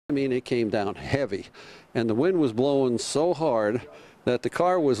I mean, it came down heavy, and the wind was blowing so hard that the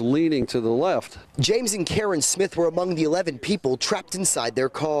car was leaning to the left. James and Karen Smith were among the 11 people trapped inside their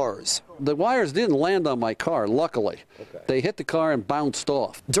cars. The wires didn't land on my car, luckily. Okay. They hit the car and bounced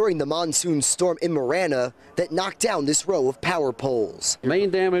off. During the monsoon storm in Marana that knocked down this row of power poles. Main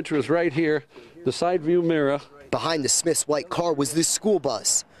damage was right here, the side view mirror. Behind the Smith's white car was this school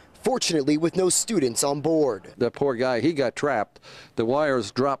bus, fortunately with no students on board. That poor guy, he got trapped. The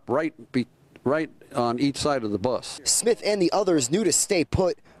wires dropped right on each side of the bus. Smith and the others knew to stay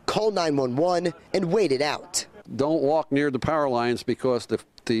put, call 911, and wait it out. Don't walk near the power lines because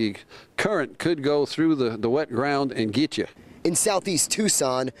the current could go through the wet ground and get you. In southeast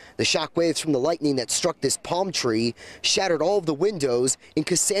Tucson, the shock waves from the lightning that struck this palm tree shattered all of the windows in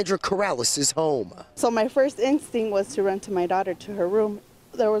Cassandra Corrales' home. So my first instinct was to run to my daughter to her room.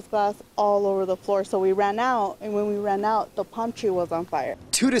 There was glass all over the floor, so we ran out, and when we ran out, the palm tree was on fire.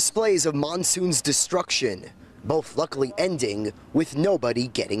 2 displays of Monsoon's destruction, both luckily ending with nobody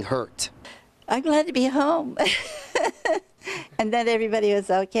getting hurt. I'm glad to be home, and then everybody was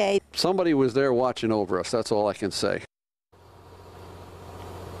okay. Somebody was there watching over us, that's all I can say.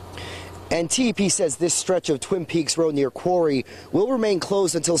 And TEP says this stretch of Twin Peaks Road near Quarry will remain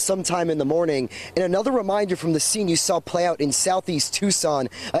closed until sometime in the morning. And another reminder from the scene you saw play out in southeast Tucson,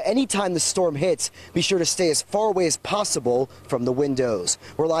 anytime the storm hits, be sure to stay as far away as possible from the windows.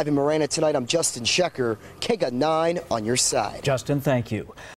 We're live in Marana tonight. I'm Justin Schecker, KGUN-9 on your side. Justin, thank you.